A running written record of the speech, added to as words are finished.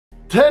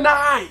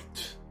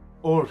Tonight,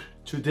 or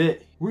today,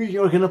 we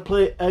are gonna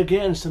play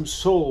against some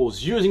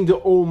souls using the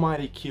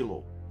almighty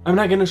kilo. I'm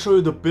not gonna show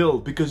you the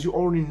build because you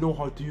already know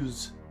how to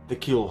use the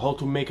kill, how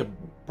to make a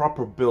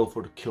proper build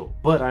for the kill.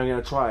 But I'm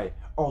gonna try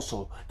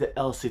also the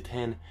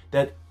LC10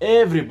 that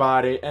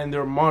everybody and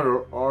their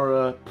mother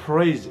are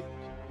praising.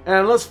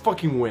 And let's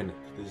fucking win it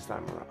this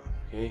time around,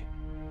 okay?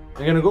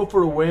 I'm gonna go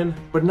for a win,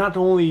 but not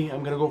only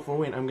I'm gonna go for a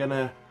win, I'm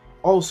gonna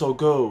also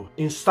go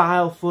in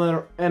style,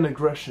 flair, and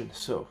aggression.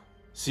 So,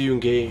 see you in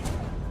game.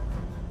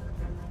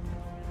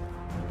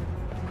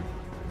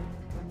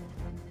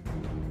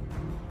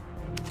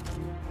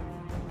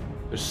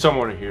 There's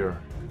someone here.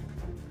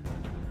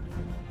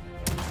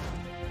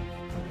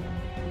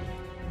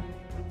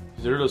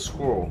 Is there a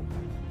squirrel?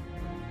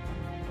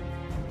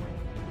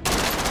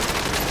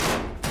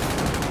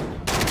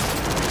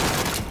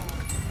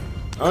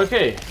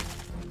 Okay,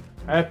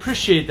 I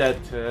appreciate that,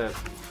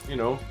 you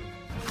know,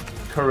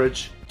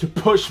 courage to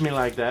push me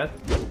like that.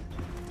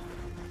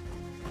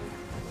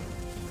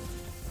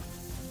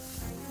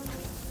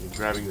 You're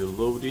grabbing the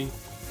loading.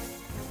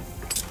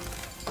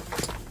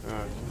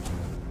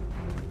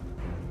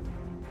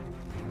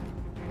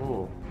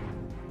 Oh,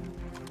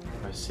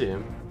 I see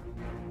him.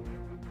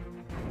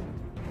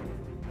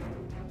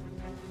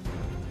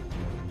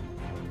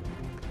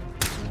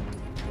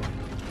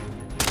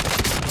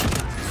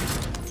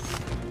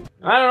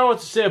 I don't know what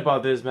to say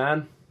about this,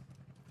 man.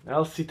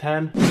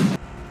 LC10.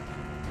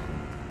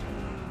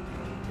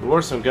 There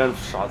were some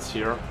gunshots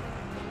here.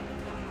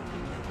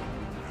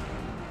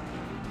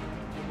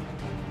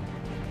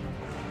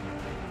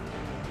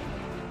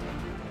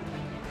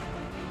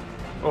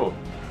 Oh.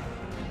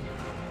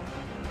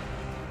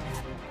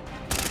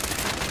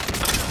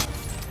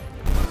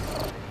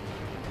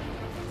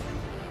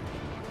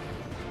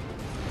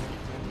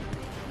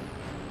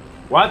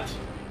 What?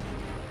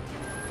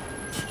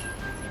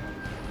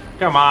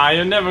 Come on,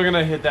 you're never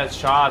gonna hit that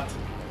shot.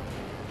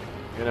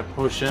 You're gonna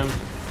push him.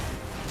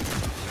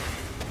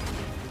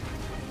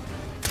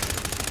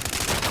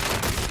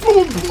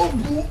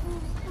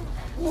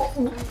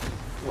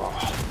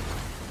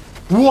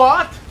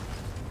 What?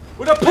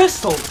 With a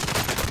pistol?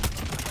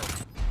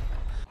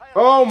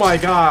 Oh my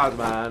god,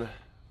 man.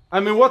 I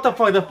mean, what the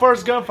fuck? The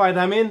first gunfight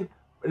I'm in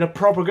a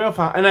proper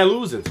gunfight, and I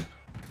lose it.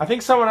 I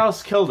think someone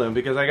else killed him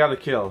because I got a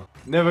kill.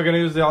 Never gonna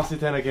use the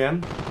LC10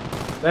 again.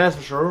 That's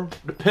for sure.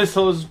 The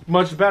pistol is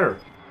much better.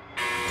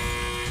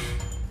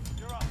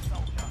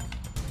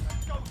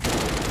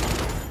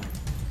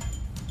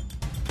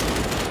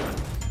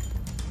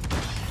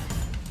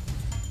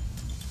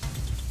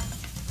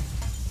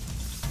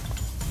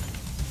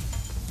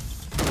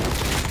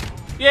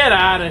 Get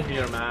out of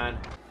here, man.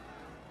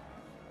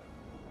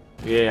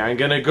 Yeah, I'm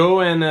gonna go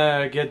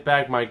and get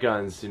back my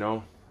guns, you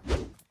know.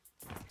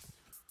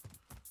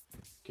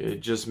 Okay,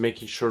 just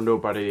making sure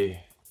nobody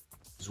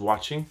is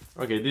watching.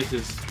 Okay, this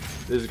is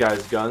this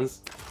guy's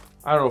guns.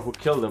 I don't know who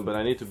killed him, but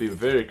I need to be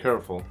very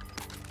careful.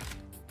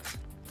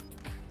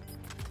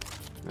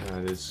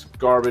 This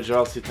garbage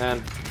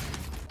LC10.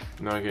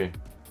 Okay,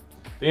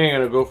 I think I'm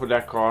gonna go for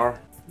that car.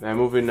 I'm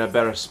moving a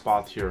better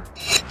spot here.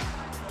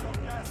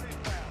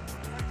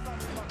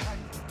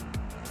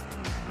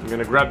 I'm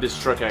gonna grab this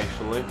truck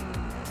actually.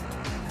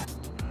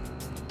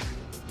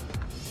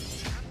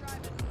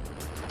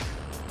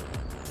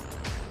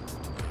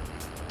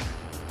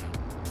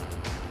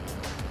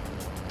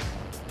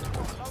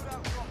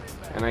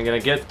 And I'm gonna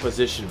get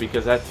position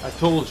because I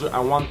told you I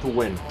want to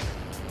win.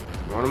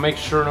 I want to make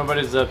sure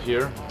nobody's up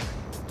here.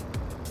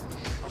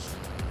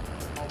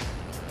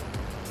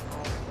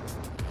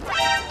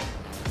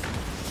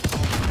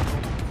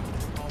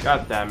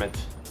 God damn it.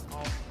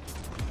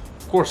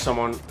 Of course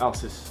someone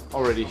else is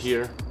already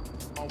here.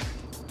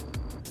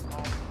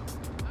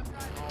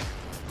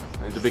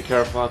 I need to be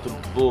careful not to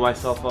blow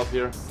myself up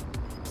here.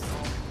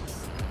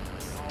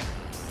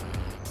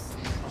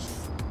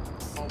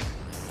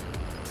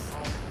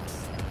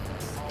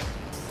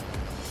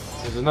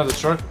 There's another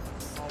truck.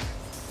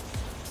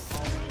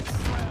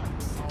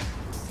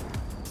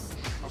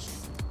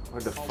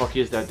 Where the fuck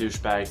is that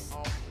douchebag?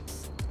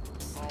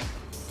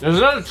 There's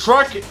another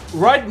truck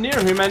right near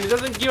him and he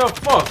doesn't give a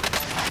fuck.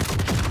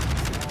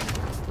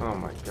 Oh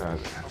my god.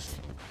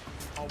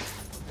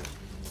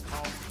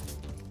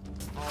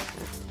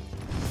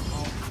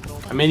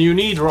 I mean, you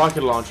need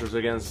rocket launchers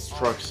against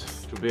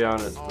trucks, to be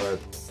honest, but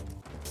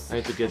I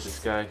need to get this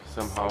guy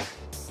somehow.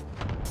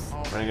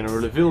 I'm gonna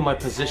reveal my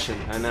position,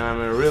 and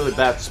I'm in a really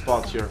bad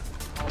spot here.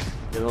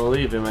 Gonna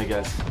leave him, I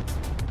guess.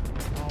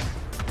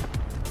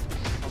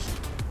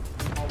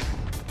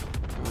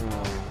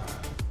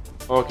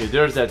 Okay,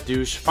 there's that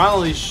douche.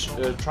 Finally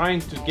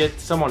trying to get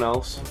someone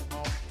else.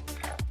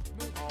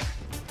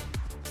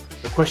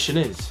 The question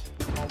is,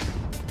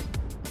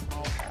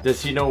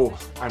 does he know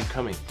I'm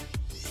coming?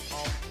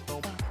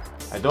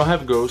 I don't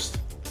have ghost.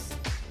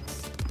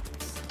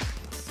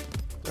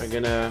 I'm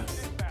gonna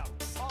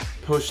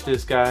push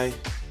this guy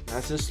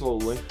nice and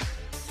slowly.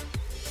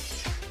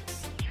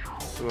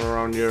 Somewhere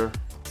around here.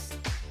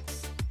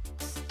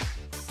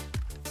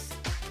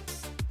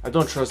 I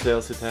don't trust the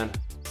LC-10.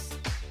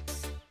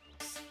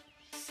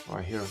 Oh,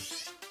 I hear him.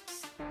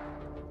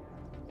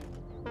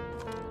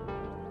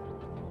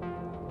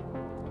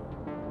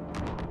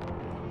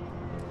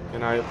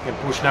 And I can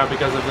push now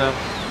because of the...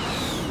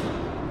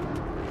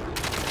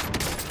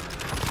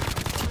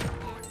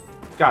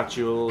 Got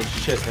you, little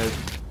shithead.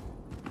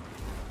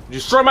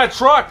 Destroy my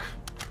truck!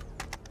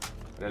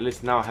 But at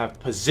least now I have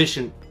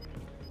position.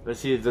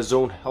 Let's see if the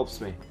zone helps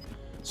me.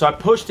 So I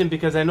pushed him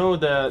because I know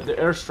the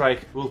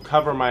airstrike will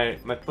cover my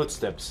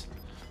footsteps.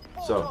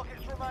 So...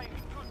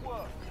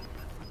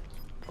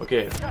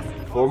 Okay,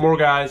 4 more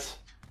guys.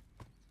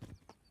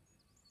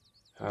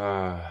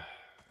 I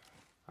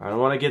don't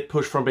want to get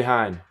pushed from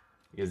behind,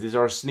 because these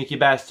are sneaky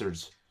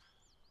bastards.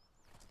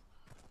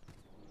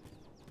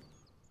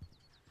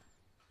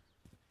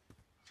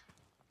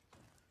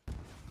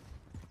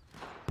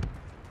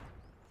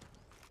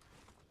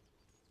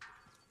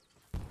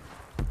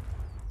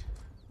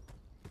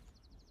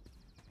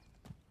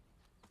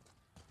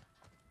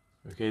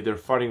 Okay, they're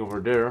fighting over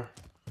there.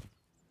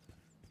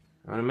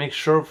 I want to make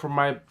sure for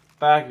my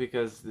back,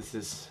 because this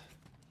is...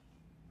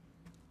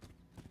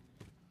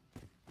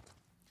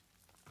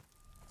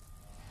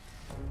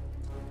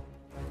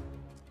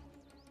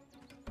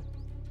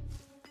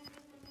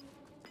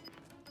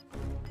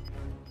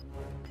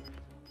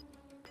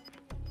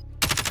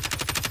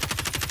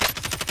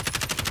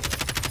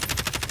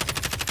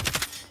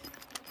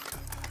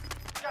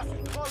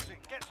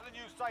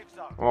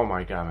 Oh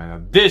my god,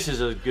 man. This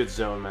is a good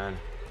zone, man.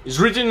 It's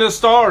written in the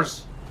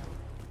stars!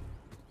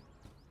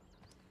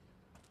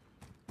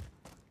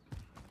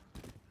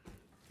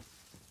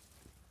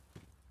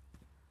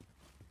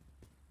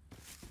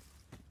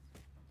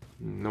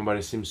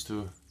 Nobody seems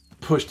to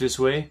push this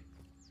way.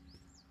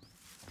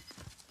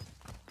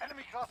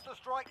 Enemy cluster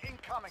strike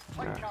incoming.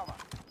 Take cover.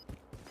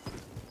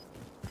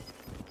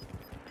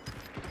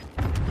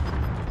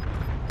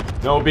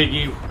 No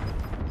biggie.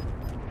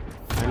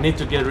 I need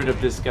to get rid of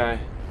this guy.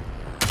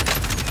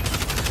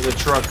 The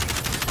truck.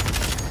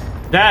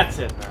 That's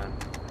it, man.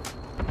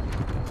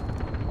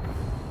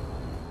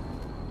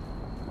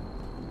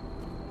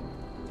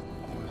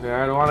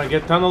 I don't want to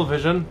get tunnel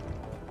vision.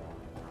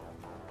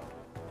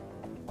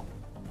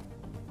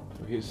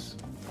 So he's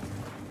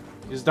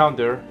down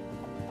there.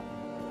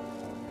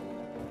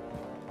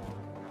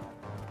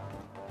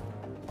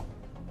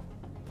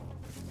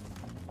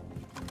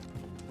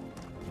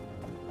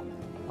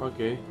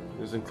 Okay,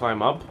 doesn't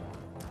climb up.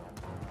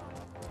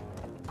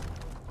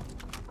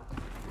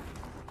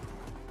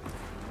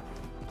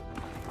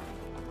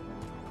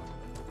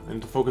 I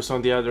need to focus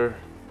on the other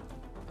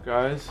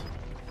guys.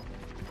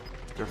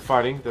 They're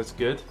fighting, that's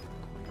good.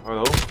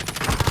 Hello.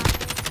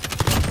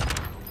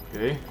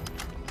 Okay.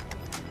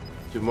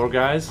 2 more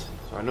guys.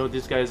 So I know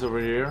this guy is over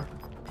here.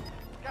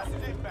 Gas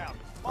is inbound.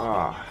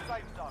 Ah.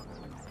 Safe zone.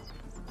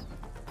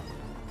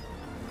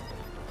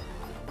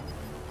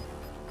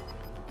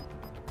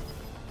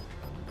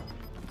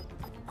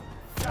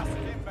 Gas is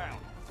inbound.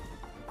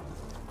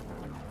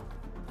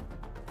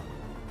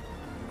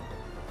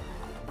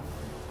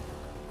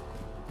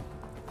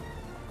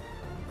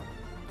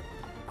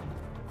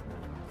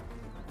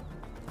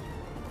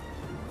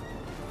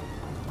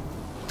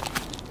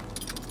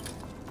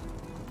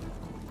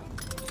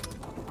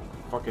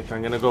 Fuck it,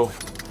 I'm gonna go.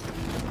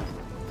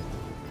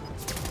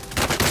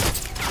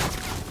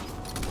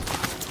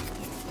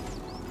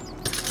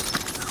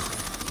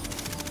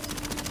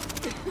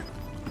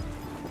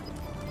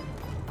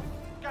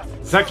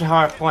 Exactly how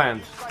I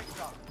planned.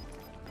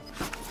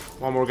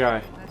 One more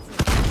guy.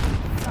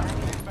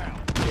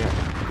 Yeah,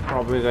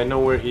 problem is I know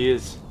where he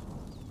is.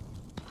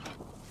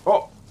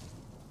 Oh!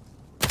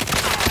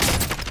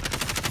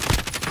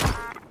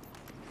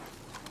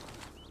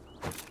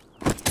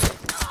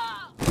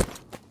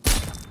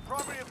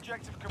 Primary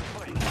objective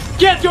complete.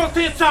 Get your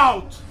tits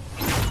out!